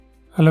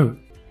Hello,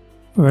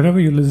 wherever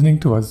you're listening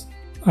to us,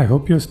 I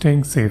hope you're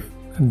staying safe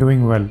and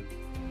doing well.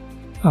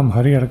 I'm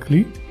Hari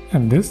Arakali,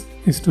 and this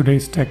is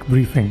today's tech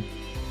briefing.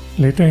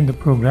 Later in the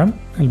program,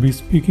 I'll be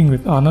speaking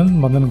with Anand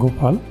Madan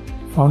Gopal,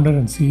 founder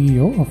and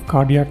CEO of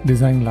Cardiac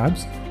Design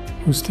Labs,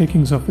 who's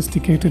taking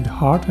sophisticated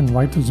heart and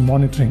vitals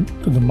monitoring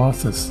to the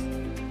masses.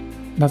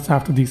 That's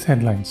after these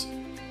headlines.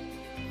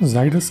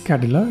 Zydus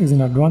Cadila is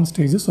in advanced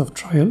stages of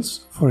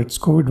trials for its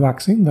COVID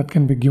vaccine that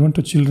can be given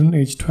to children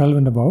aged 12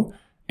 and above,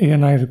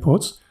 ANI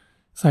reports,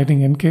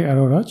 citing N.K.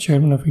 Arora,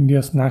 chairman of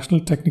India's National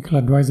Technical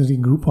Advisory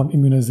Group on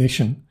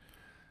Immunization.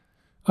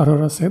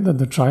 Arora said that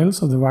the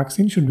trials of the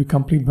vaccine should be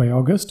complete by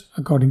August,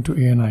 according to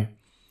ANI.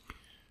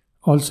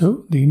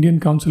 Also, the Indian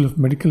Council of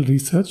Medical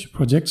Research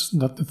projects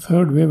that the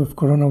third wave of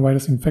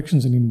coronavirus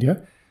infections in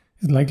India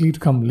is likely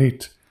to come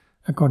late,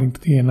 according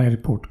to the ANI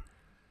report.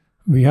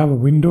 We have a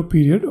window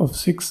period of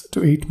 6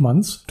 to 8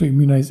 months to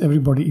immunize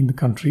everybody in the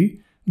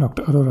country,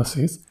 Dr. Arora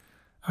says,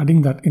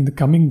 adding that in the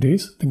coming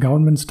days, the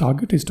government's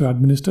target is to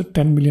administer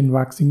 10 million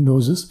vaccine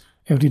doses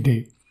every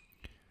day.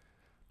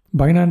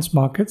 Binance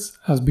Markets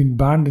has been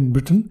banned in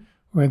Britain,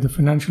 where the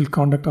Financial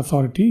Conduct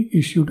Authority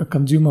issued a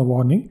consumer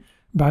warning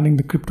banning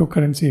the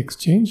cryptocurrency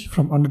exchange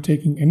from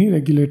undertaking any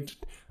regulated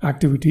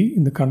activity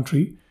in the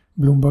country,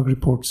 Bloomberg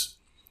reports.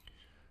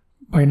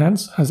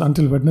 Binance has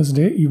until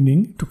Wednesday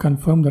evening to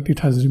confirm that it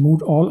has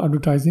removed all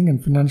advertising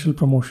and financial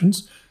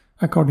promotions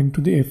according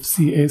to the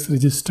FCA's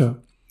register.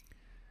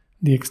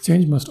 The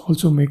exchange must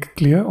also make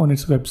clear on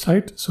its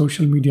website,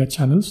 social media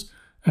channels,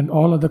 and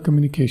all other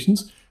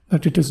communications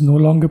that it is no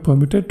longer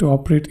permitted to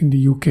operate in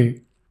the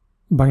UK.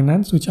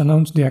 Binance, which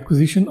announced the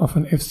acquisition of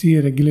an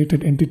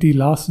FCA-regulated entity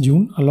last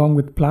June, along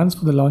with plans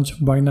for the launch of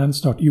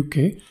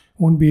Binance.uk,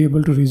 won't be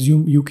able to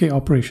resume UK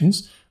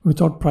operations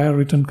without prior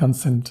written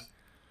consent.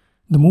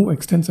 The move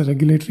extends a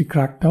regulatory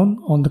crackdown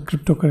on the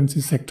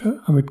cryptocurrency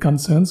sector amid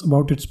concerns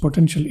about its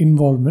potential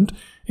involvement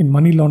in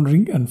money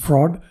laundering and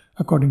fraud,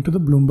 according to the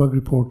Bloomberg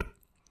report.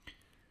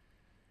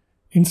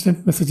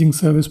 Instant messaging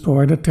service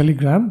provider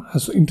Telegram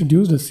has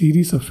introduced a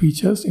series of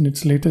features in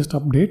its latest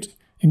update,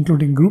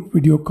 including group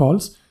video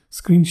calls,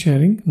 screen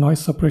sharing, noise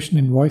suppression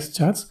in voice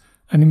chats,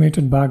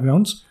 animated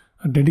backgrounds,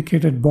 a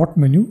dedicated bot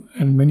menu,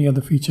 and many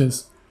other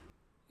features.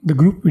 The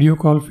group video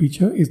call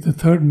feature is the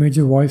third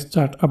major voice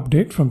chat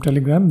update from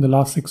Telegram in the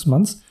last 6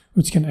 months,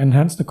 which can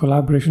enhance the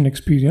collaboration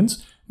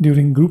experience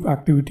during group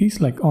activities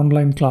like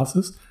online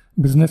classes,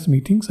 business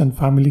meetings, and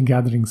family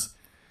gatherings.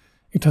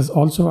 It has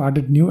also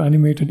added new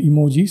animated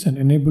emojis and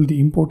enabled the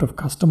import of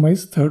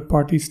customized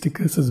third-party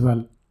stickers as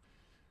well.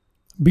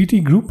 BT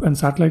Group and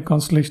satellite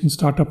constellation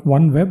startup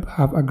OneWeb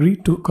have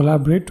agreed to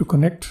collaborate to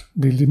connect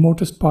the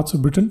remotest parts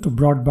of Britain to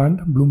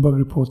broadband, Bloomberg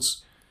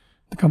reports.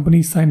 The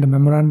companies signed a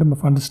memorandum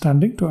of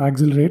understanding to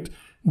accelerate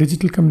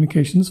digital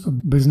communications for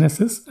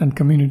businesses and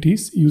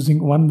communities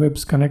using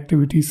OneWeb's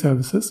connectivity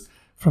services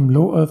from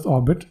low Earth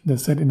orbit, they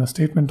said in a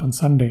statement on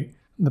Sunday.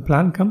 The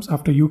plan comes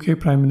after UK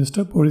Prime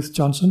Minister Boris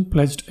Johnson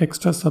pledged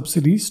extra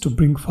subsidies to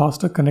bring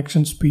faster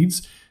connection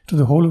speeds to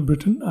the whole of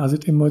Britain as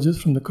it emerges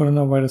from the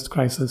coronavirus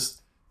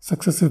crisis.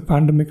 Successive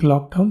pandemic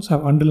lockdowns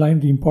have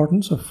underlined the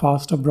importance of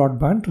faster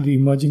broadband to the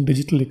emerging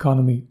digital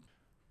economy.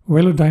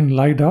 Velodyne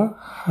LiDAR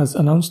has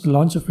announced the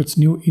launch of its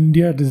new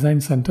India Design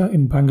Center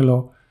in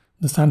Bangalore,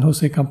 the San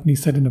Jose company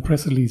said in a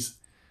press release.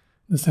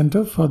 The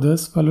center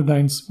furthers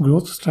Velodyne's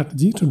growth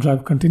strategy to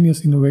drive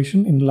continuous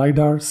innovation in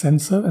LiDAR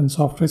sensor and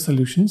software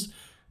solutions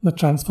that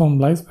transform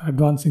lives by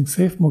advancing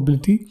safe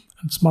mobility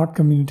and smart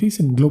communities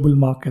in global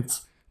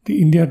markets.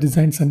 The India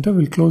Design Center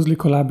will closely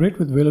collaborate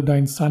with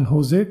Velodyne's San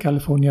Jose,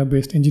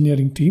 California-based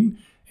engineering team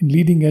in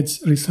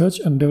leading-edge research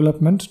and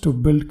development to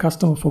build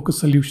customer-focused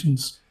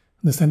solutions.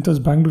 The center's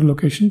Bangalore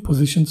location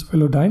positions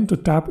Velodyne to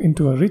tap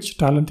into a rich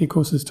talent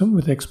ecosystem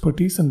with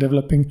expertise in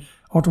developing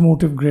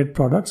automotive-grade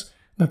products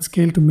that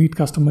scale to meet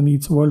customer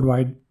needs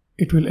worldwide.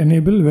 It will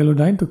enable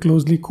Velodyne to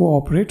closely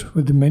cooperate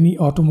with the many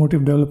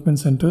automotive development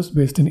centers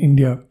based in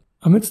India.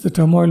 Amidst the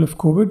turmoil of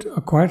COVID,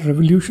 a quiet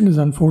revolution is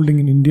unfolding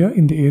in India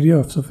in the area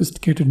of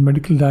sophisticated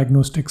medical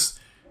diagnostics,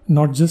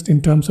 not just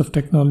in terms of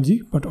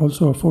technology, but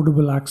also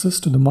affordable access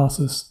to the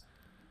masses.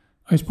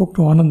 I spoke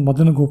to Anand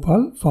Madan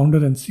Gopal,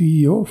 founder and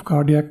CEO of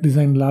Cardiac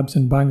Design Labs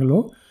in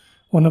Bangalore,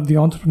 one of the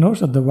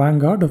entrepreneurs at the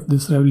vanguard of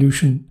this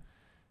revolution.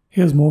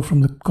 Here's more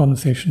from the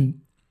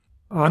conversation.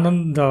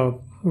 Anand,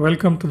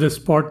 welcome to this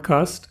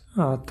podcast.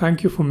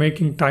 Thank you for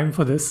making time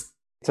for this.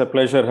 It's a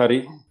pleasure,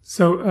 Hari.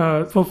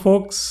 So, for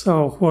folks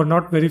who are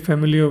not very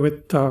familiar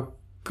with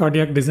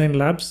Cardiac Design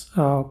Labs,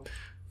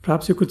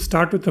 perhaps you could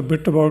start with a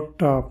bit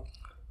about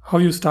how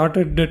you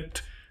started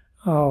it.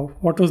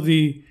 What was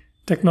the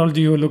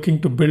technology you were looking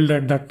to build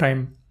at that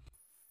time?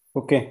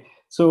 Okay.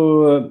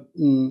 So,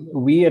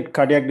 we at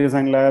Cardiac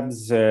Design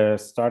Labs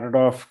started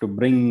off to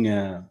bring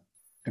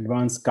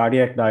advanced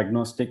cardiac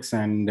diagnostics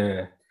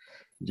and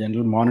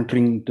general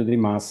monitoring to the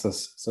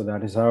masses. So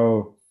that is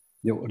how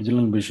the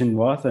original vision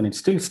was, and it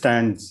still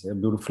stands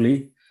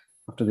beautifully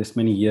after this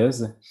many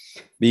years.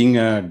 Being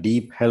a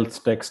deep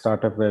health tech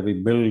startup where we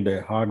build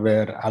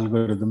hardware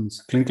algorithms,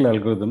 clinical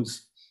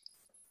algorithms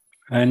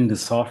and the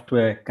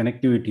software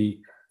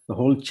connectivity, the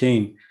whole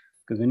chain.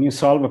 Because when you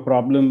solve a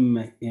problem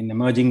in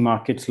emerging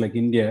markets like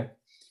India,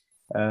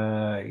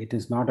 it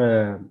is not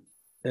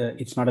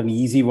it's not an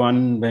easy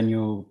one when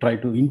you try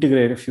to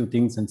integrate a few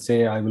things and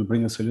say, I will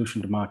bring a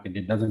solution to market.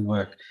 It doesn't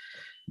work.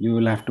 You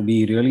will have to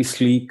be really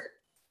sleek,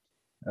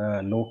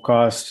 low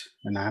cost,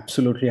 and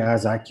absolutely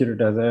as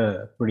accurate as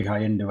a pretty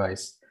high-end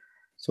device.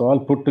 So all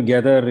put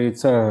together,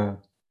 it's a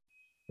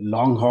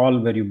long haul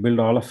where you build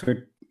all of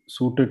it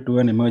suited to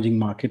an emerging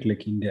market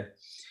like India.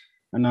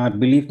 And our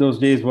belief those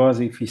days was,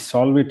 if we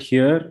solve it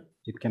here,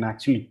 it can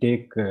actually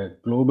take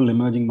global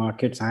emerging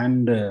markets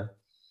and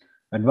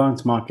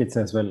advanced markets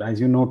as well. As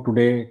you know,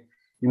 today,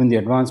 even the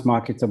advanced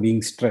markets are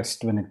being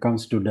stressed when it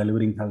comes to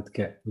delivering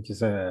healthcare, which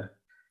is a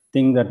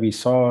thing that we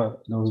saw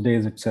those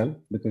days itself,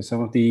 because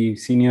some of the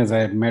seniors I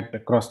had met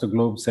across the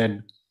globe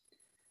said,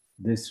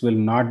 this will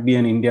not be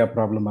an India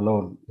problem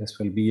alone. This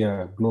will be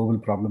a global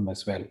problem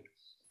as well.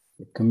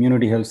 The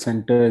community health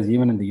centers,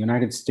 even in the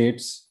United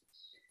States,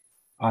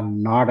 are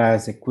not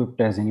as equipped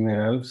as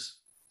anywhere else.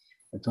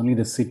 It's only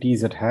the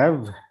cities that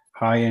have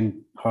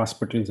high-end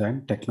hospitals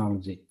and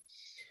technology.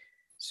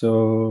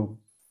 So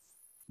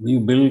we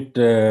built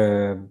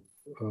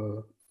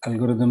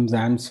algorithms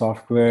and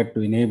software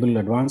to enable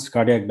advanced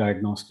cardiac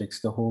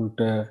diagnostics, the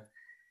Holter,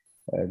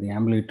 the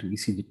ambulatory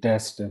ECG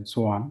test, and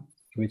so on,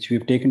 which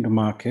we've taken to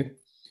market.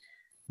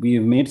 We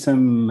have made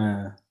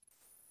some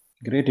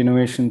great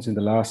innovations in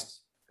the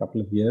last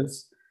couple of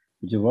years,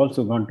 which have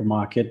also gone to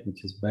market,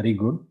 which is very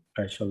good.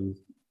 I shall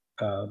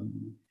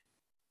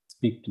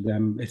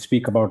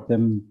speak about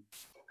them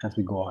as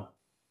we go on.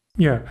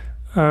 Yeah.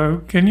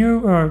 Can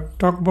you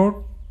talk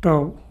about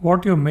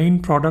what your main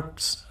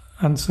products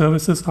and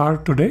services are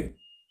today?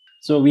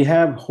 So we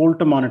have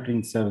Holter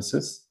monitoring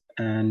services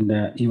and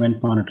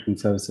event monitoring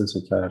services,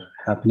 which are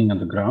happening on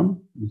the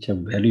ground, which are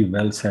very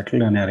well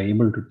settled and are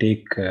able to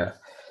take a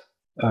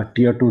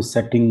tier 2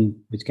 setting,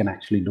 which can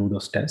actually do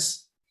those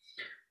tests.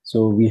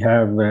 So we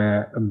have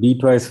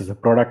Beatwise as a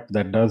product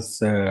that does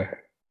 12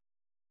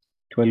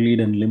 lead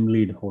and limb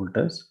lead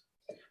Holters.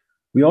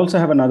 We also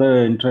have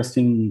another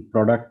interesting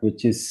product,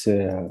 which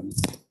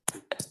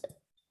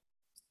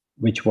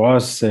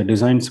was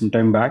designed some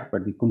time back,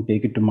 but we couldn't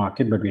take it to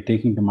market, but we're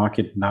taking it to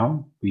market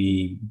now.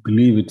 We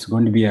believe it's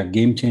going to be a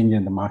game changer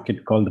in the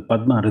market, called the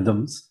Padma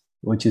Rhythms,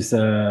 which is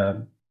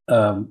a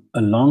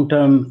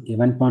long-term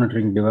event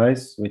monitoring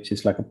device, which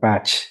is like a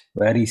patch,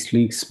 very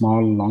sleek,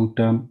 small,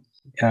 long-term,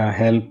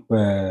 help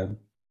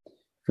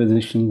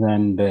physicians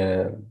and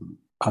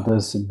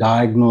others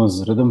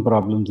diagnose rhythm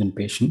problems in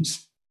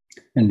patients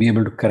and be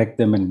able to correct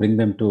them and bring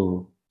them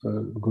to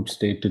a good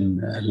state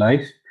in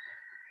life.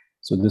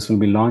 So this will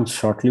be launched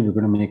shortly. We're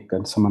going to make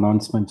some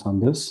announcements on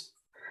this.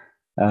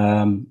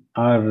 There's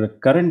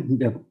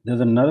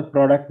another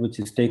product which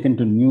is taken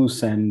to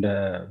news and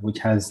which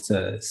has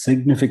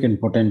significant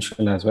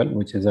potential as well,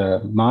 which is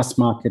a mass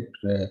market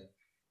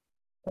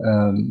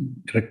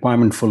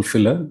requirement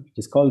fulfiller.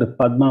 It's called the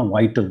Padma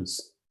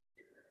Vitals.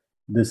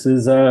 This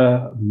is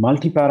a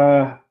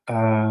multi-para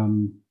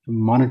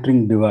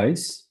monitoring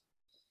device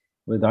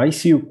with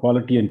ICU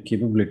quality and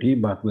capability,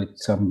 but with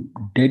some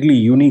deadly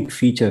unique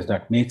features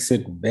that makes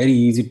it very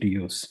easy to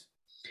use.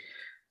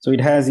 So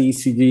it has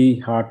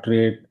ECG, heart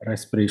rate,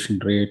 respiration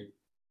rate,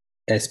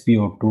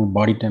 SpO2,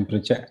 body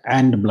temperature,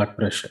 and blood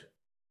pressure,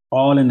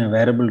 all in a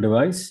wearable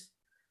device,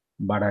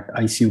 but at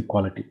ICU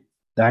quality.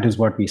 That is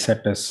what we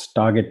set as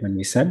target when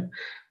we said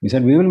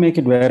we will make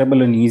it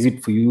wearable and easy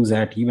for use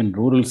at even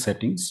rural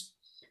settings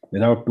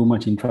without too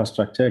much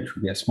infrastructure. It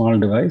should be a small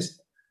device,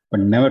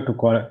 but never to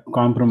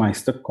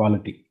compromise the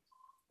quality.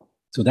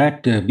 So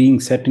that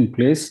being set in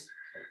place,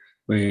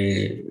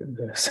 we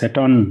set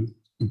on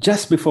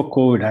just before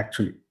COVID,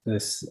 actually.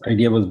 This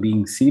idea was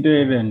being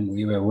seeded and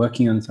we were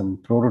working on some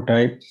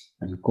prototype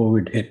and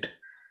COVID hit.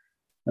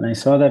 And I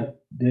saw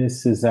that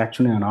this is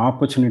actually an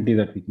opportunity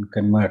that we can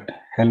convert,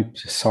 help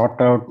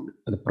sort out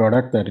the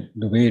product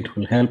the way it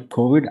will help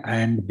COVID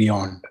and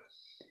beyond.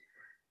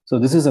 So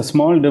this is a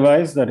small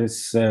device that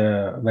is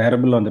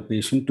wearable on the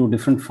patient, 2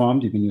 different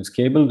forms. You can use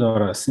cables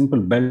or a simple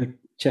belt,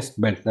 chest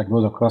belt that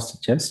goes across the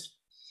chest.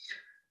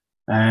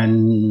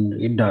 And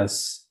it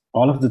does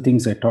all of the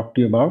things I talked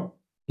to you about,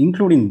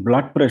 including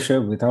blood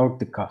pressure without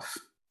the cuff.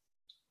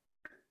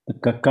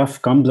 The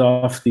cuff comes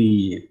off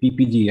the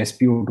PPG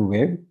SpO2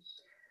 wave.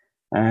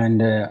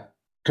 And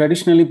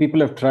traditionally,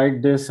 people have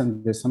tried this,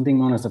 and there's something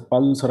known as the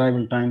pulse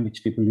arrival time,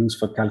 which people use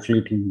for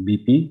calculating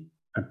BP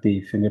at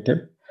the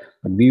fingertip.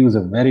 But we use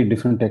a very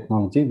different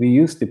technology. We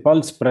use the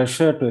pulse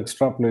pressure to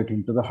extrapolate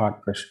into the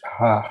heart pressure,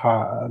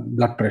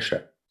 blood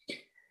pressure.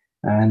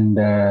 And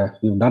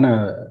we've done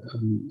a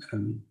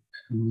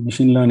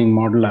machine learning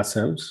model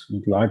ourselves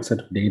with large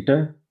set of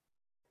data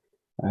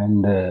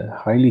and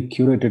highly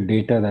curated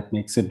data that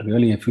makes it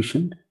really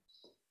efficient.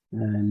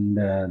 And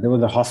there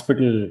was a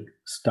hospital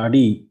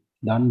study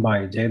done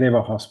by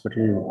Jayadeva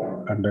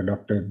Hospital under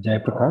Dr.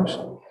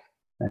 Jayaprakash,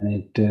 and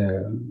it,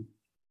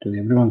 to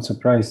everyone's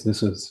surprise,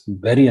 this was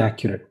very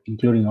accurate,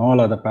 including all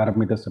other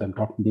parameters that I'm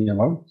talking to you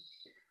about.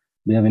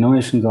 We have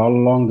innovations all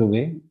along the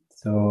way.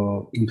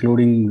 So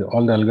including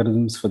all the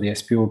algorithms for the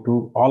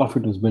SpO2, all of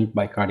it was built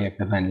by Cardiac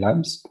Design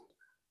Labs.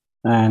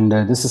 And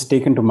this is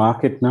taken to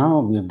market now.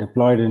 We have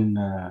deployed in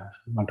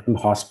multiple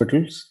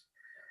hospitals.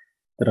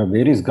 There are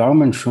various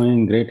governments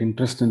showing great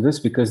interest in this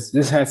because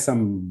this has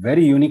some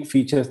very unique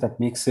features that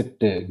makes it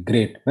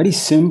great. Very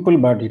simple,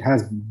 but it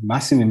has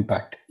massive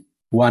impact.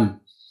 One,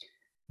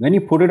 when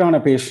you put it on a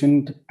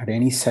patient at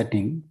any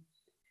setting,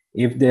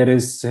 if there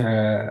is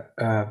a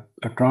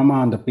trauma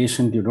on the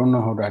patient, you don't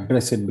know how to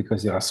address it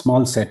because you're a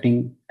small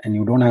setting and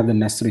you don't have the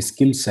necessary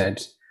skill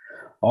sets.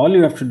 All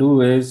you have to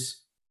do is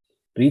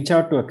reach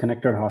out to a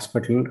connected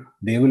hospital.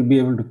 They will be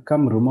able to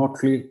come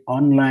remotely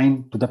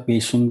online to the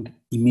patient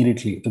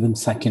immediately within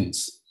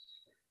seconds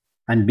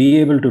and be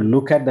able to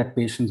look at that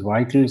patient's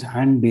vitals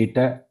and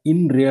data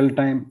in real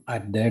time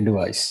at their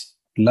device,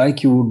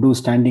 like you would do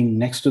standing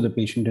next to the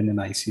patient in an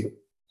ICU.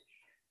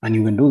 And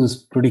you can do this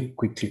pretty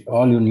quickly.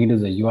 All you need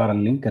is a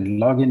URL link and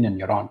log in and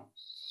you're on.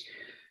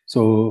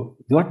 So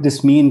what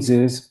this means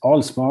is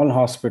all small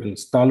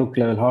hospitals, taluk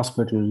level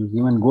hospitals,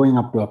 even going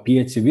up to a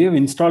PHC, we have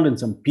installed in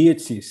some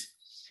PHCs.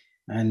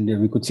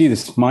 And we could see the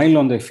smile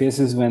on their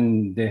faces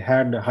when they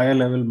had higher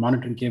level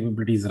monitoring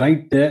capabilities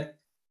right there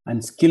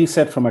and skill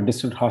set from a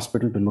distant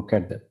hospital to look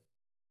at them.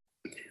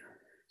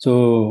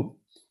 So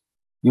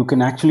you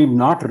can actually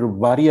not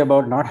worry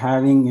about not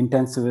having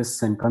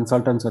intensivists and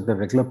consultants at the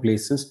regular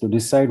places to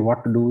decide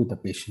what to do with the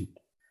patient.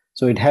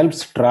 So it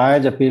helps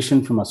triage a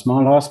patient from a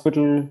small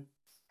hospital,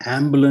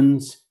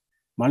 ambulance,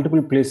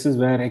 multiple places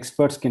where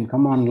experts can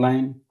come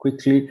online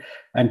quickly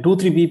and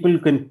 2-3 people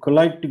can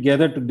collide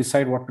together to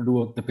decide what to do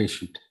with the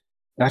patient.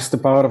 That's the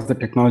power of the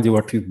technology,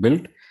 what we've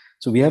built.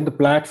 So we have the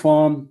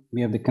platform,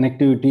 we have the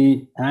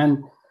connectivity,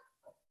 and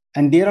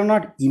there are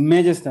not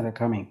images that are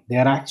coming. They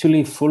are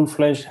actually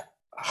full-fledged,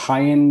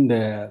 high-end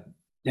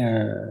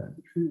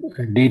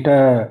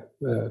data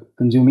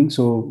consuming.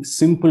 So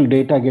simple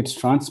data gets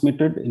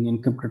transmitted in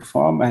encrypted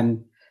form,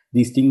 and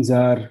these things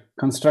are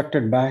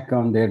constructed back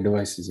on their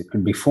devices. It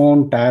could be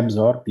phone, tabs,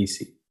 or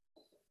PC.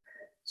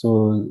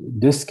 So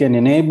this can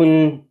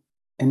enable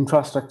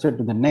infrastructure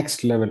to the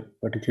next level,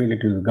 particularly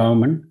to the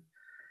government.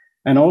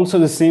 And also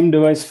the same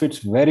device fits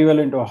very well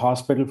into a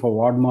hospital for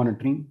ward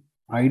monitoring,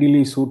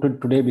 ideally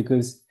suited today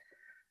because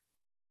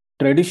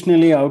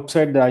traditionally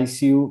outside the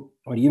ICU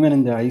or even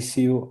in the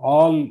ICU,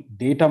 all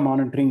data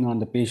monitoring on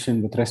the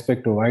patient with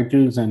respect to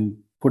vitals and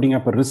putting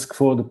up a risk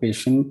for the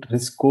patient,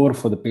 risk score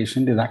for the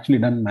patient is actually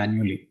done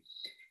manually,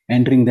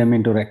 entering them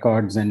into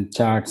records and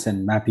charts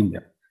and mapping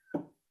them.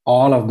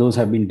 All of those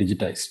have been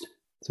digitized.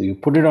 So you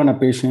put it on a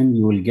patient,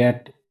 you will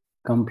get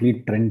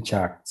complete trend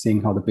chart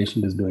saying how the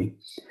patient is doing.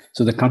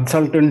 So the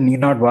consultant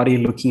need not worry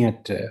looking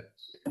at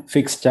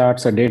fixed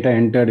charts or data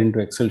entered into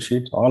Excel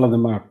sheets. All of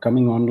them are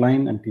coming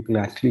online and people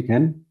actually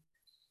can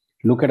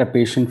look at a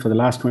patient for the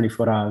last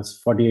 24 hours,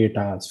 48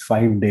 hours,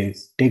 5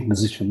 days, take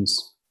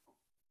decisions.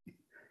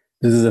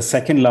 This is the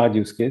second large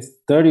use case.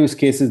 Third use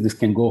case is this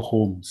can go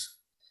homes.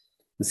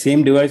 The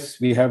same device,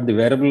 we have the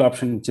wearable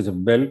option, which is a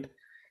belt.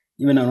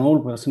 Even an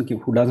old person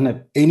who doesn't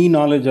have any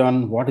knowledge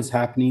on what is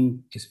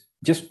happening is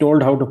just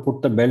told how to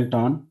put the belt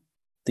on,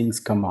 things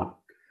come on,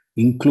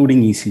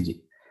 including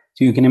ECG.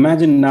 So you can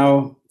imagine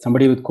now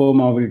somebody with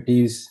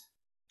comorbidities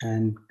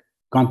and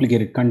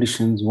complicated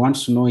conditions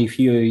wants to know if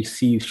he or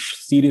she is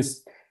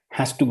serious,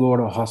 has to go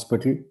to a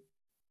hospital.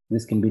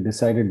 This can be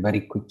decided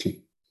very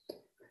quickly.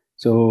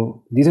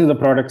 So these are the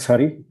products,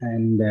 Hari,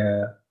 and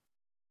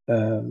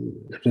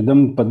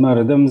Padma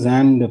Rhythms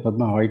and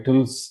Padma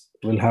Vitals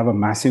will have a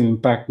massive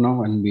impact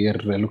now, and we are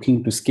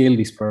looking to scale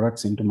these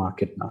products into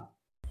market now.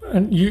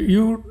 And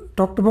you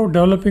talked about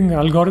developing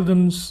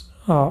algorithms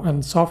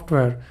and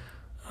software.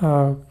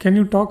 Can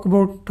you talk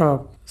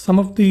about some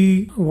of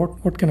the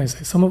what can I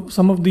say?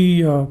 Some of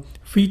the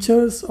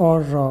features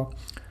or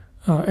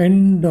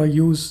end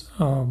use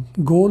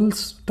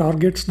goals,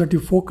 targets that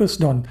you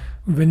focused on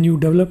when you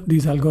developed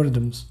these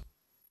algorithms?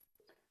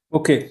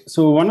 Okay,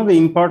 so one of the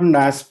important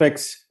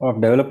aspects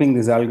of developing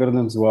these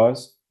algorithms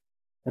was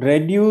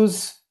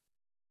reduce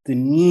the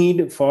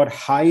need for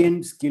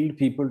high-end skilled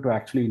people to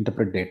actually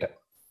interpret data.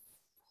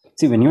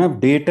 See, when you have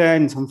data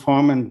in some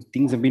form and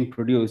things have been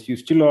produced, you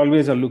still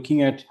always are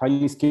looking at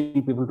highly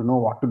skilled people to know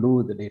what to do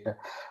with the data.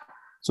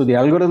 So the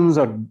algorithms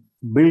are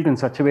built in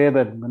such a way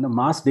that when the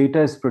mass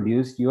data is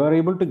produced, you are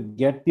able to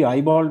get the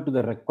eyeball to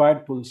the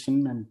required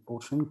position and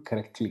portion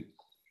correctly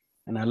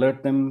and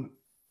alert them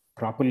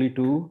properly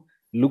to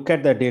look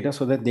at that data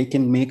so that they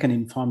can make an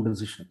informed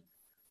decision.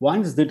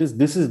 Once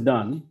this is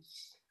done,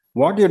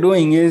 what you're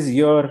doing is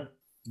your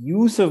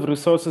use of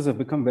resources have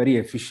become very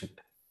efficient.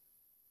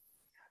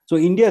 So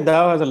India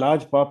now has a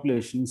large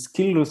population.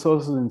 Skilled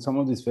resources in some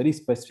of these very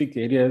specific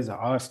areas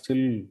are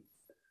still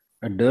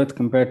a dearth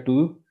compared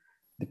to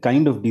the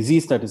kind of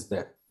disease that is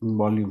there in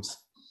volumes.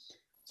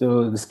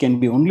 So this can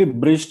be only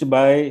bridged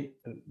by,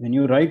 when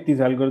you write these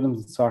algorithms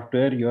and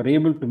software, you're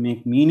able to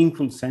make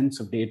meaningful sense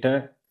of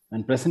data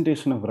and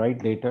presentation of right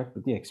data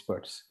to the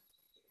experts.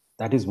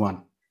 That is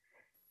one.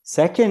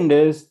 Second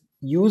is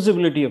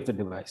usability of the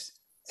device.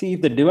 See,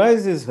 if the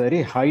device is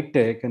very high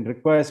tech and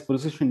requires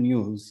precision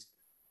use,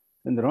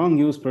 then the wrong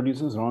use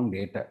produces wrong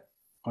data,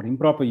 or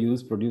improper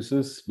use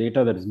produces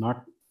data that is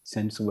not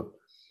sensible.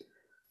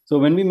 So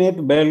when we made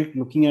the belt,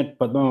 looking at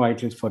Padma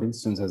Whitelist, for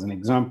instance, as an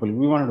example,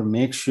 we wanted to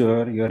make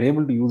sure you're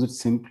able to use it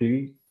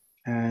simply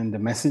and the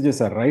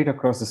messages are right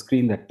across the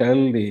screen that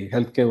tell the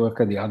healthcare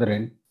worker at the other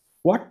end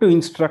what to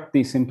instruct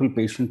the simple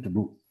patient to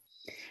do.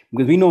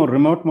 Because we know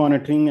remote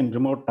monitoring and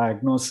remote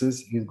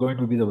diagnosis is going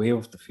to be the wave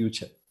of the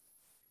future.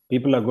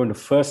 People are going to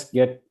first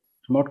get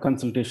remote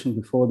consultation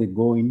before they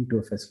go into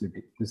a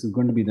facility. This is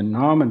going to be the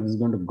norm and this is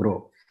going to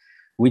grow,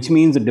 which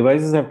means the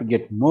devices have to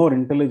get more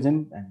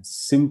intelligent and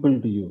simple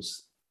to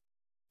use.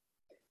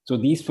 So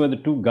these were the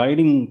two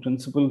guiding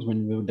principles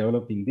when we were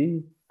developing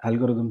the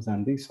algorithms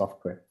and the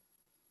software.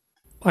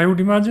 I would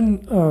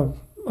imagine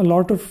a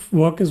lot of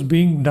work is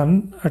being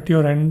done at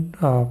your end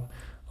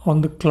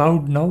on the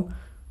cloud now.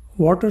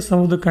 What are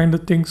some of the kind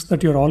of things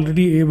that you're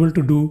already able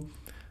to do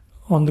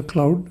on the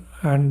cloud?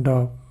 And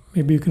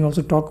maybe you can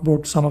also talk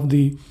about some of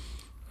the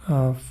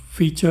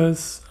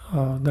features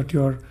that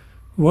you're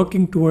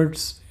working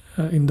towards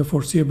in the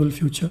foreseeable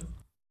future.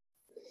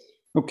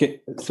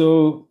 Okay,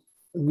 so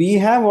we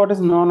have what is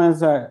known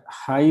as a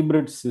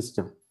hybrid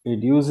system.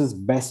 It uses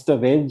best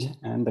of edge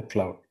and the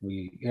cloud.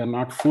 We are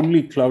not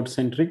fully cloud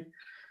centric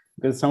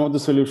because some of the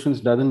solutions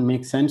doesn't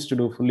make sense to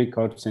do fully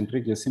cloud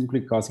centric. You're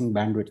simply causing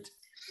bandwidth.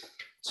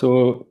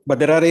 So, but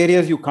there are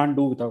areas you can't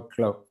do without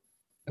cloud,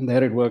 and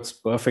there it works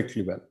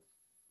perfectly well.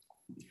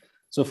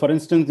 So for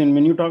instance,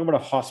 when you talk about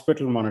a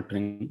hospital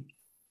monitoring,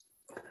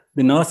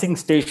 the nursing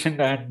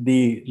station at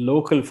the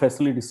local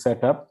facility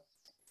setup,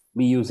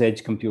 we use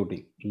edge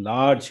computing.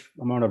 Large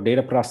amount of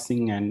data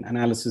processing and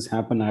analysis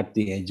happen at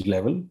the edge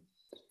level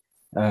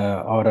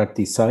or at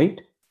the site.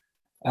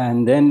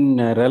 And then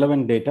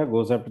relevant data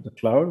goes up to the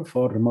cloud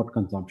for remote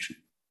consumption.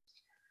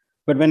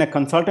 But when a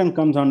consultant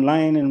comes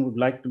online and would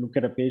like to look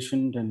at a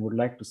patient and would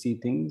like to see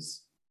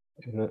things,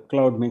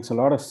 cloud makes a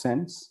lot of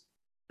sense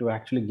to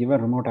actually give a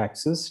remote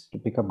access to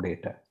pick up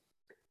data.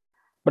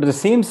 But the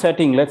same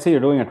setting, let's say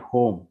you're doing at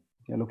home,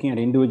 you're looking at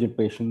individual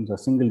patients, a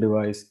single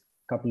device,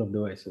 couple of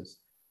devices.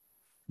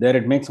 There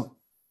it makes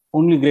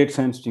only great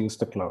sense to use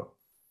the cloud.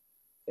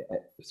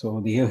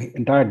 So the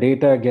entire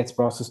data gets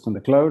processed on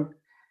the cloud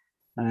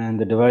and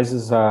the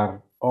devices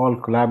are all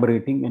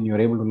collaborating and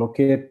you're able to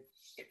locate.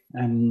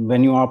 And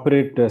when you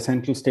operate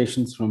central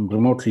stations from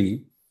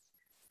remotely,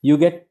 you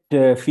get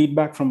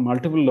feedback from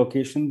multiple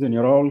locations and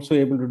you're also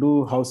able to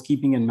do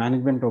housekeeping and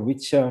management of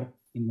which are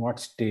in what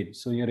state.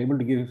 So you're able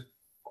to give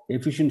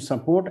efficient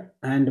support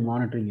and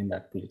monitoring in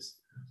that place.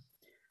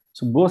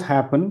 So both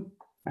happen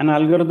and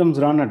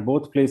algorithms run at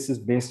both places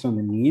based on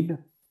the need.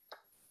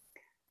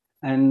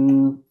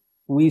 And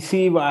we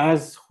see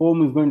as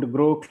home is going to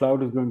grow,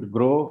 cloud is going to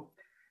grow.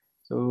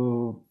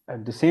 So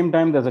at the same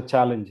time, there's a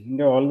challenge. In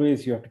India,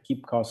 always you have to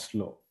keep costs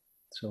low.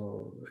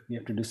 So you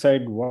have to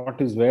decide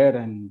what is where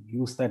and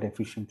use that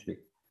efficiently.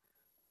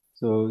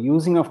 So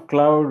using of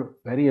cloud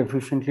very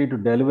efficiently to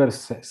deliver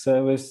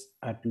service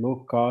at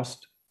low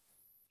cost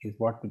is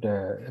what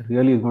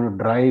really is going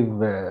to drive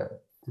the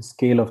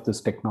scale of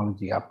this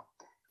technology up.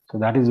 So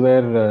that is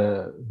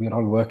where we're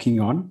all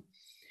working on.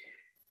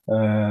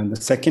 The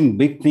second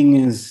big thing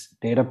is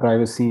data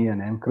privacy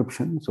and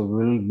encryption. So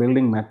we're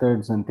building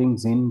methods and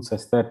things in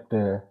such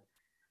that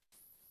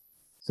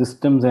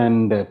systems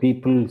and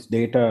people's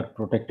data are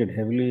protected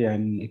heavily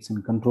and it's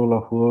in control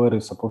of whoever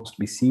is supposed to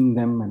be seeing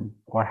them and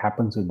what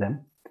happens with them.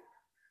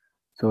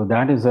 So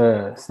that is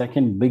a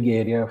second big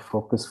area of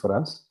focus for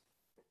us.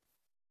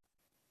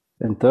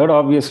 And third,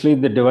 obviously,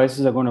 the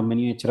devices are going to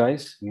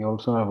miniaturize. We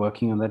also are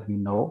working on that, we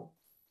know.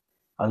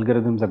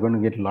 Algorithms are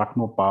going to get a lot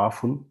more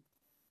powerful.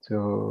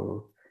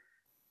 So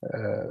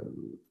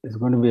it's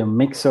going to be a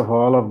mix of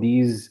all of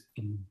these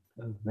in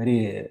a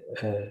very,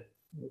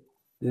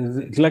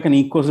 it's like an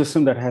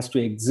ecosystem that has to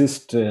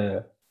exist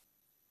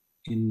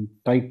in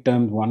tight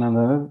terms one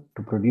another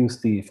to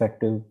produce the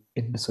effective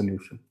end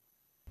solution.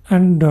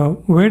 And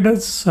where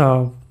does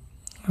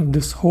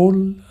this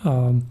whole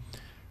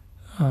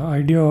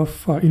idea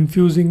of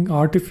infusing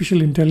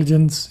artificial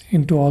intelligence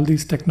into all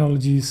these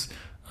technologies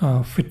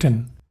fit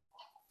in?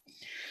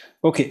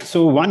 Okay,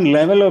 so one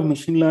level of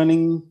machine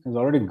learning has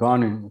already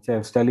gone in, which I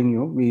was telling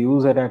you. We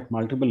use it at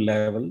multiple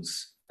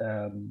levels.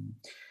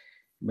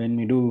 When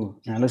we do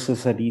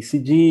analysis at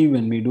ECG,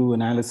 when we do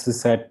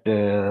analysis at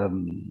the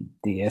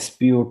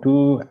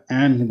SpO2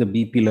 and the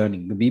BP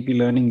learning. The BP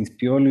learning is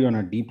purely on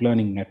a deep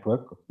learning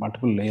network,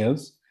 multiple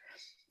layers,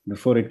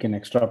 before it can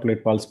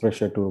extrapolate pulse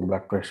pressure to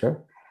blood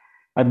pressure.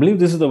 I believe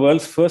this is the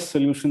world's first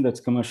solution that's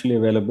commercially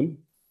available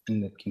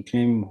and that can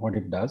claim what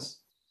it does,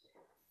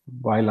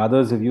 while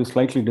others have used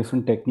slightly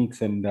different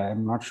techniques and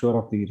I'm not sure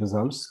of the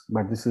results,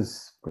 but this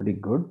is pretty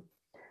good.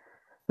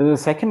 The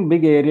second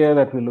big area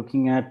that we're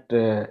looking at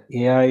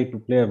AI to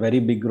play a very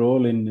big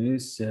role in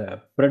is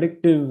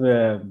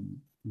predictive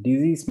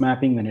disease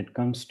mapping when it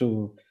comes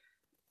to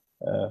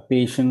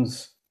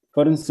patients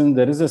For instance,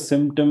 there is a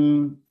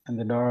symptom and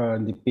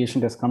the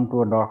patient has come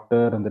to a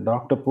doctor and the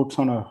doctor puts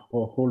on a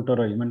Holter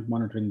or event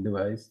monitoring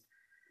device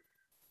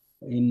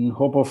in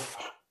hope of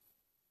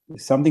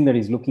something that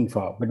he's looking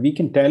for. But we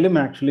can tell him,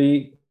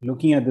 actually,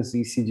 looking at this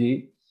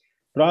ECG,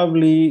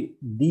 probably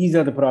these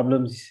are the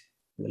problems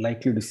you're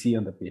likely to see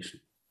on the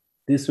patient.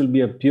 This will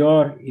be a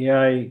pure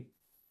AI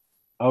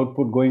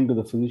output going to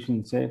the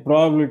physician, say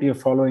probability of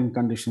following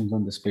conditions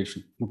on this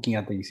patient, looking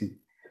at the ECG.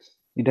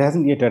 It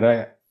hasn't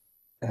yet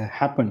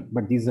happened,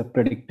 but these are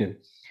predictive.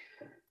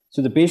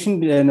 So the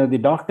patient, the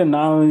doctor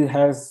now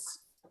has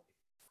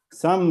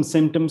some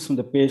symptoms from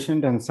the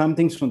patient and some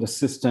things from the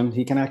system.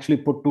 He can actually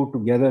put two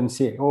together and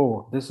say,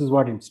 oh, this is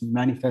what it's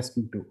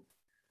manifesting to.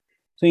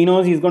 So he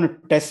knows he's going to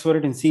test for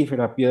it and see if it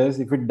appears.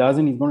 If it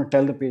doesn't, he's going to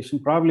tell the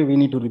patient, probably we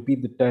need to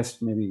repeat the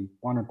test maybe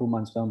 1 or 2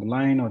 months down the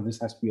line, or this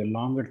has to be a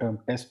longer term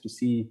test to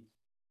see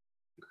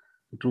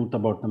the truth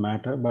about the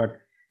matter. But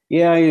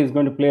AI is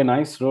going to play a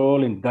nice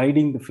role in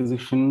guiding the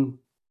physician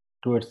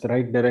towards the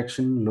right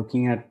direction,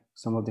 looking at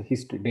some of the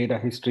data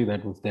history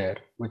that was there,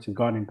 which has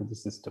gone into the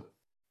system.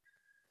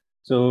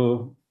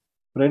 So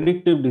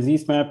predictive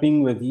disease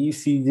mapping with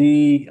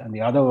ECG and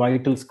the other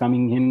vitals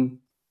coming in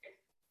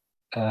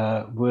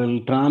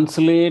will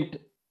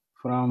translate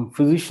from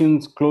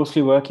physicians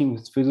closely working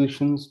with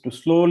physicians to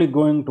slowly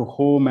going to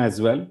home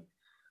as well,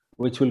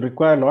 which will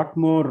require a lot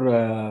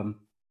more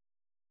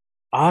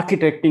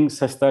architecting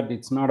such that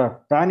it's not a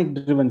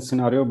panic-driven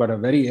scenario, but a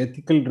very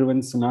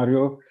ethical-driven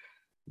scenario,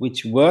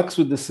 which works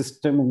with the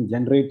system in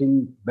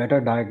generating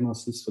better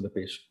diagnosis for the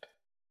patient.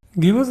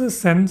 Give us a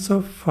sense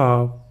of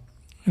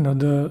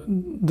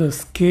the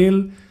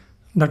scale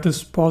that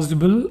is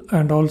possible,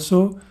 and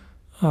also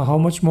how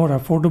much more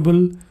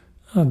affordable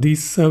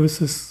these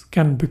services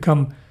can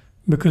become,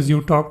 because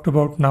you talked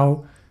about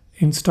now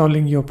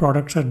installing your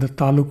products at the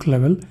taluk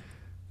level.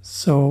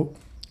 So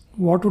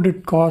what would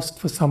it cost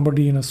for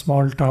somebody in a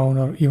small town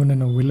or even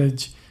in a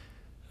village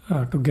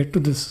to get to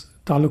this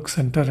taluk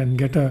center and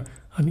get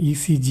an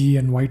ECG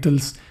and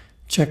vitals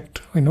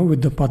checked,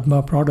 with the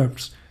Padma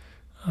products,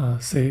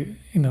 say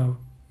in a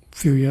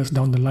few years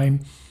down the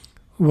line,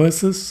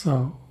 versus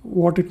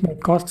what it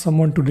might cost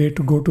someone today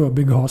to go to a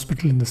big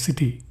hospital in the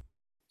city?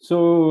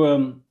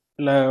 So,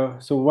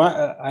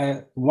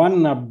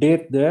 one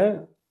update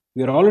there,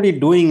 we're already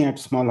doing at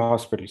small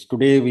hospitals.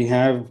 Today we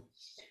have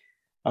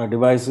our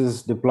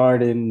devices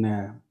deployed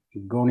in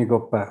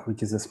Gonigoppa,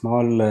 which is a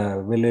small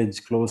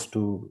village close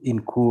to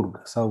in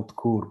Coorg, South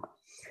Coorg,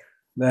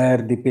 where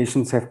the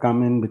patients have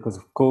come in because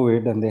of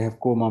COVID and they have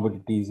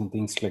comorbidities and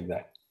things like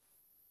that.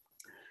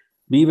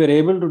 We were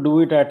able to do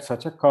it at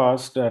such a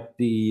cost that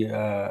the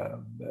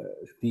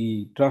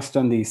trust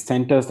and the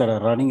centers that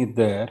are running it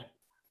there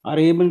are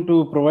able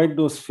to provide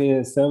those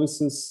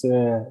services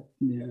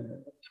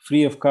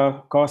free of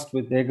cost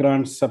with their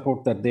grant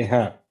support that they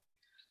have.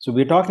 So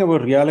we're talking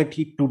about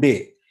reality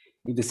today.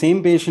 If the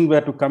same patient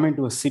were to come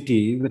into a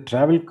city, the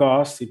travel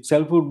cost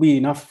itself would be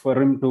enough for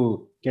him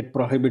to get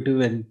prohibitive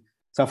and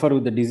suffer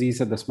with the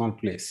disease at the small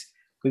place.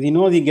 Because he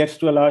knows he gets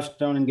to a large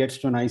town and gets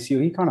to an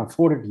ICU, he can't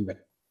afford it even.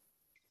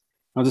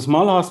 Now, the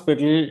small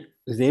hospital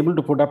is able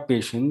to put up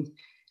patients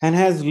and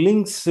has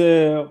links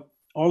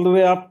all the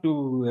way up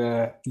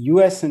to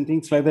US and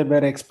things like that,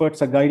 where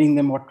experts are guiding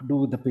them what to do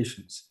with the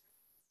patients.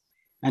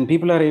 And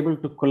people are able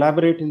to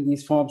collaborate in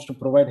these forms to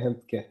provide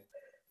healthcare.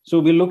 So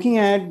we're looking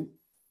at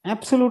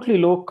absolutely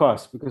low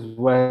cost, because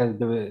while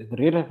the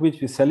rate at which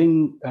we're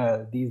selling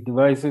these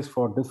devices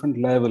for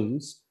different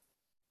levels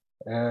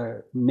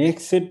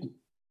makes it,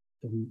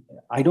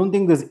 I don't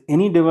think there's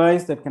any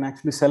device that can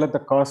actually sell at the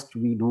cost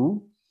we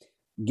do,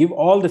 give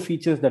all the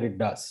features that it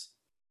does.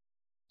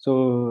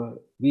 So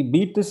we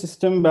beat the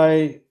system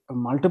by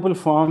multiple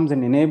forms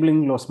and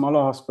enabling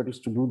smaller hospitals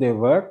to do their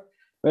work,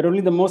 where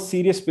only the most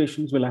serious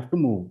patients will have to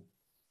move.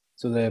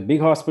 So the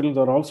big hospitals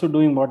are also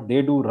doing what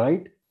they do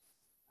right,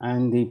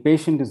 and the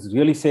patient is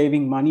really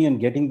saving money and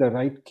getting the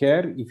right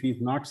care if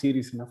he's not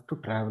serious enough to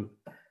travel.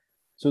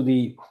 So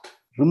the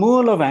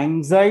removal of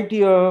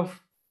anxiety of,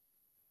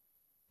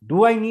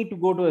 do I need to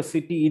go to a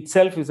city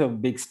itself, is a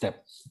big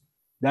step.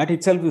 That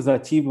itself is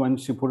achieved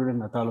once you put it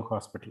in a taluk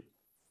hospital,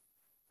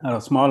 a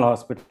small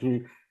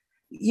hospital.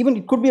 Even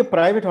it could be a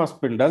private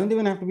hospital, doesn't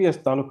even have to be a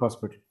taluk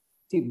hospital.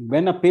 See,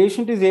 when a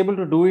patient is able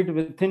to do it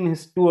within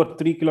his 2 or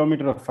 3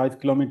 kilometer or 5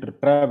 kilometer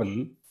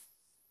travel,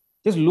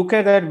 just look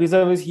at that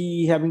vis-a-vis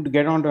he having to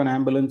get onto an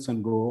ambulance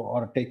and go,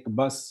 or take the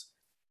bus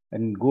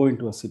and go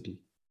into a city.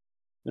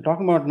 We're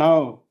talking about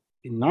now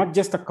not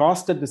just the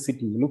cost at the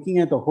city, looking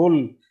at the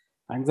whole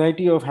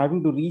anxiety of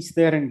having to reach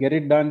there and get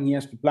it done. He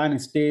has to plan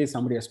his stay,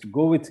 somebody has to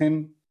go with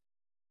him.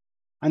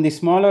 And the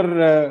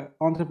smaller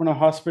entrepreneur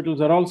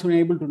hospitals are also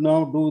able to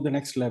now do the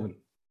next level,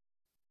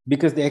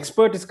 because the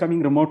expert is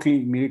coming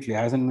remotely immediately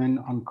as and when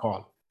on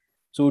call.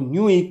 So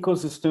new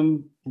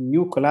ecosystem and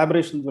new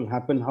collaborations will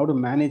happen, how to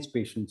manage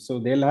patients. So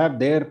they'll have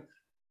their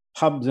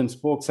hubs and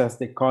spokes, as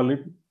they call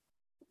it,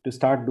 to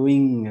start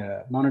doing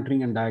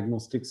monitoring and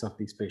diagnostics of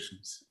these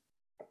patients.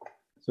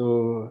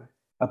 So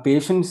a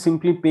patient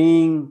simply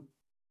paying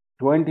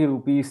 20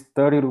 rupees,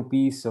 30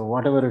 rupees, or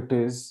whatever it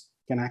is,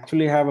 can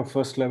actually have a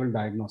first level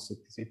diagnosis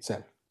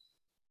itself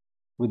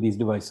with these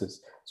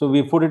devices. So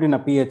we put it in a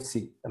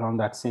PHC around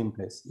that same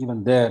place.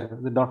 Even there,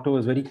 the doctor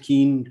was very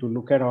keen to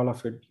look at all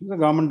of it. He was a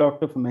government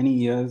doctor for many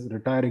years,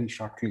 retiring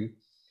shortly.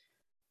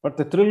 But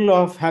the thrill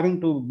of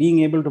being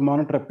able to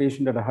monitor a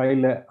patient at a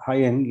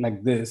high end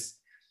like this,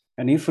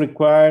 and if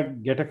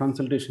required, get a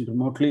consultation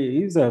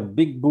remotely, is a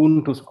big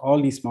boon to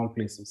all these small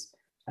places.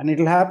 And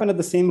it'll happen at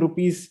the same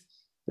rupees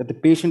that the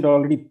patient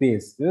already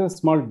pays. There's a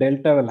small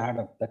delta will add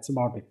up. That's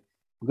about it.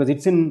 Because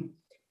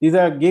these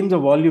are games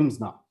of volumes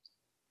now.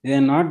 They're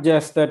not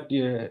just that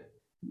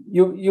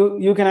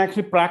you can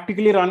actually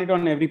practically run it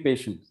on every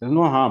patient. There's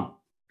no harm.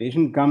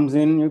 Patient comes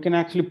in, you can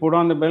actually put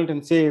on the belt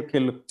and say, okay,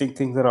 look,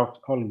 things are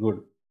all good.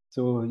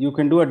 So you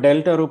can do a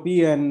delta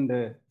rupee,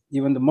 and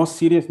even the most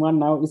serious one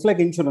now, it's like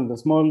insurance. The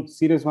small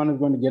serious one is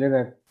going to get it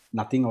at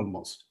nothing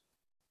almost.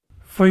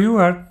 For you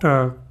at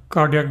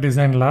Cardiac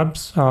Design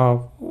Labs,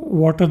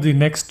 what are the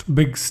next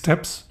big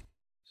steps?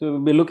 So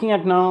we're looking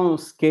at now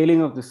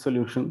scaling of the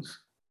solutions.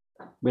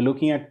 We're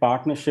looking at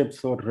partnerships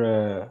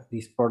for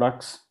these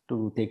products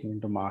to take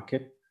into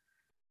market.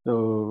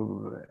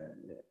 So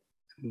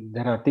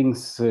there are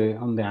things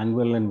on the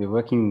anvil, and we're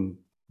working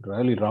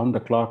really round the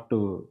clock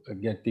to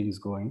get things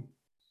going.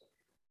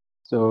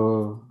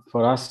 So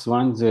for us,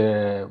 once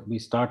we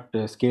start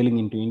scaling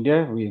into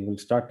India, we will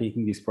start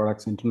taking these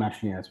products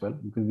internationally as well,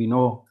 because we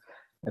know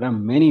there are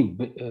many,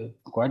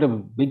 quite a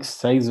big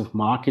size of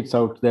markets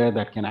out there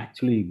that can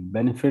actually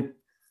benefit,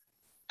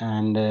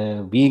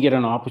 and we get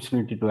an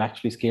opportunity to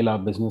actually scale our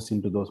business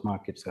into those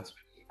markets as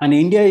well. And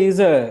India is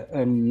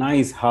a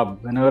nice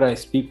hub. Whenever I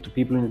speak to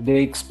people,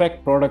 they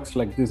expect products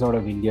like this out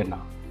of India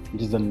now,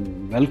 which is a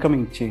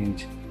welcoming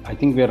change. I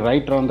think we're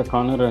right around the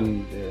corner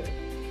and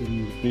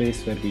in the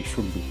place where we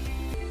should be.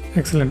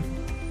 Excellent.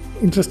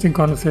 Interesting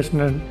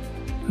conversation and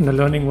a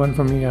learning one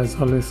for me as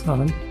always,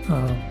 Anand.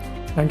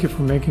 Thank you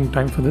for making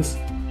time for this.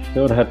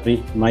 Sure,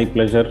 Harry. My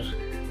pleasure.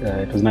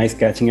 It was nice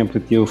catching up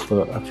with you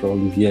after all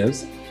these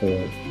years.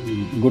 So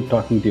good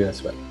talking to you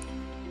as well.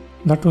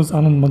 That was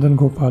Anand Madan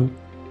Gopal.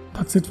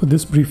 That's it for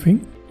this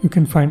briefing. You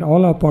can find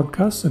all our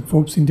podcasts at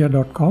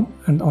ForbesIndia.com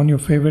and on your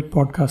favorite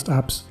podcast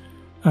apps.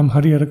 I'm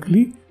Hari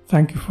Arakali.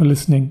 Thank you for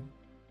listening.